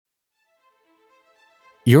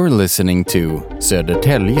You're listening to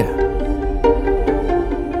Södertälje.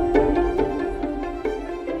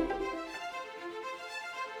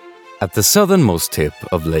 At the southernmost tip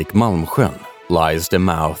of Lake Malmsjön lies the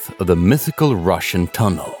mouth of the mythical Russian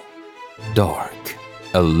tunnel. Dark,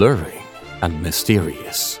 alluring, and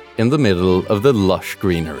mysterious, in the middle of the lush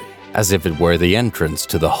greenery, as if it were the entrance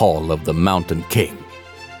to the Hall of the Mountain King.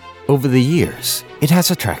 Over the years, it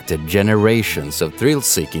has attracted generations of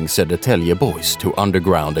thrill-seeking Södertälje boys to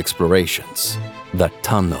underground explorations. The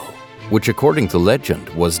tunnel, which according to legend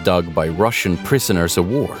was dug by Russian prisoners of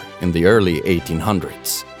war in the early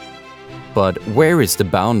 1800s. But where is the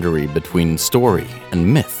boundary between story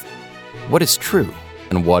and myth? What is true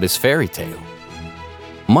and what is fairy tale?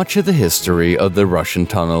 Much of the history of the Russian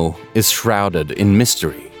tunnel is shrouded in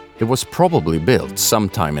mystery. It was probably built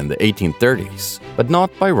sometime in the 1830s, but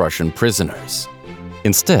not by Russian prisoners.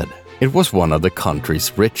 Instead, it was one of the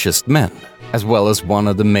country's richest men, as well as one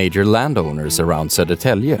of the major landowners around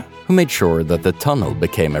Södertälje, who made sure that the tunnel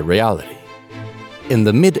became a reality. In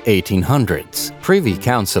the mid-1800s, Privy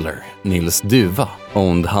Councillor Nils Duva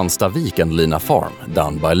owned Hanstavik Lina Farm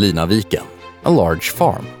down by Linaviken, a large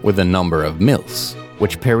farm with a number of mills,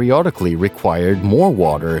 which periodically required more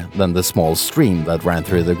water than the small stream that ran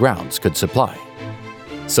through the grounds could supply.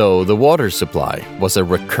 So the water supply was a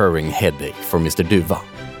recurring headache for Mr. Duva.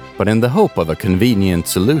 But in the hope of a convenient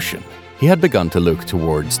solution, he had begun to look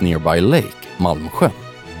towards nearby lake Malmsjön,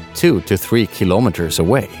 2 to 3 kilometers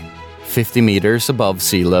away, 50 meters above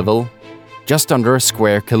sea level, just under a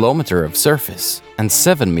square kilometer of surface, and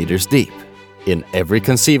 7 meters deep. In every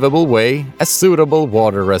conceivable way, a suitable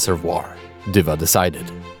water reservoir, Duva decided,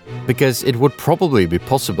 because it would probably be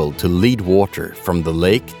possible to lead water from the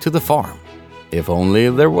lake to the farm, if only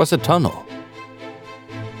there was a tunnel.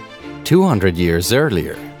 200 years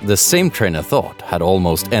earlier, the same train of thought had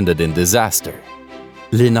almost ended in disaster.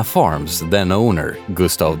 Lina Farm's then owner,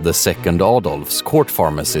 Gustav II Adolf's court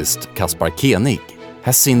pharmacist Kaspar Koenig,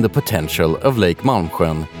 has seen the potential of Lake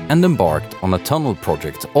Malmsjön and embarked on a tunnel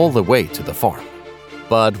project all the way to the farm.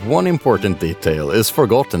 But one important detail is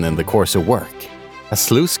forgotten in the course of work. A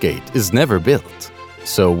sluice gate is never built.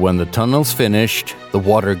 So when the tunnel's finished, the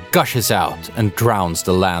water gushes out and drowns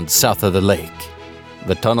the land south of the lake.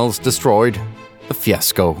 The tunnel's destroyed, the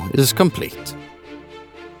fiasco is complete.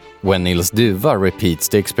 When Nils Duva repeats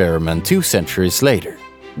the experiment 2 centuries later,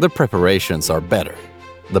 the preparations are better.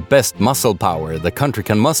 The best muscle power the country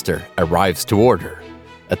can muster arrives to order.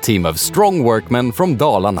 A team of strong workmen from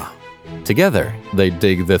Dalarna. Together, they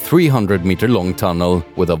dig the 300-meter-long tunnel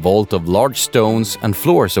with a vault of large stones and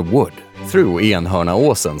floors of wood through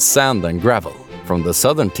Enhörnaåsen's sand and gravel, from the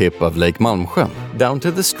southern tip of Lake Malmsjön down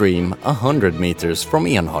to the stream 100 meters from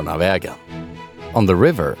Enhörnavägen. On the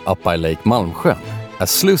river up by Lake Malmsjön, a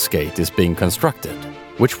sluice gate is being constructed,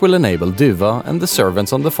 which will enable Duva and the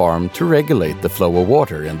servants on the farm to regulate the flow of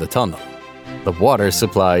water in the tunnel. The water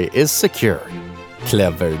supply is secured.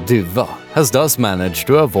 Clever Duva has thus managed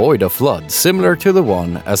to avoid a flood similar to the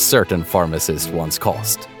one a certain pharmacist once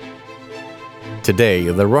caused. Today,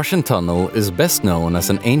 the Russian tunnel is best known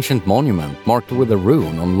as an ancient monument marked with a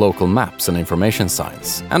rune on local maps and information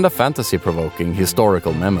signs, and a fantasy-provoking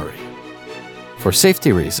historical memory. For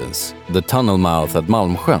safety reasons, the tunnel mouth at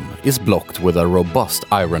Malmsjön is blocked with a robust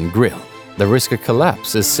iron grille. The risk of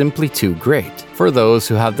collapse is simply too great for those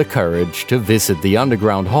who have the courage to visit the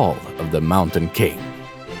underground hall of the Mountain King.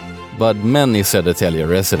 But many Södertälje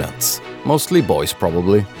residents, mostly boys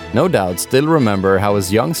probably, no doubt still remember how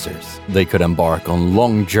as youngsters they could embark on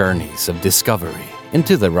long journeys of discovery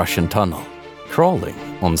into the Russian tunnel. Crawling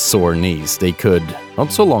on sore knees, they could,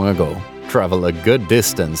 not so long ago, travel a good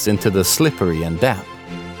distance into the slippery and damp,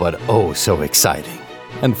 but oh so exciting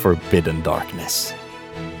and forbidden darkness.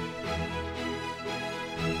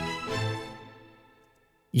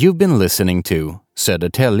 You've been listening to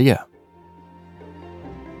Södertälje.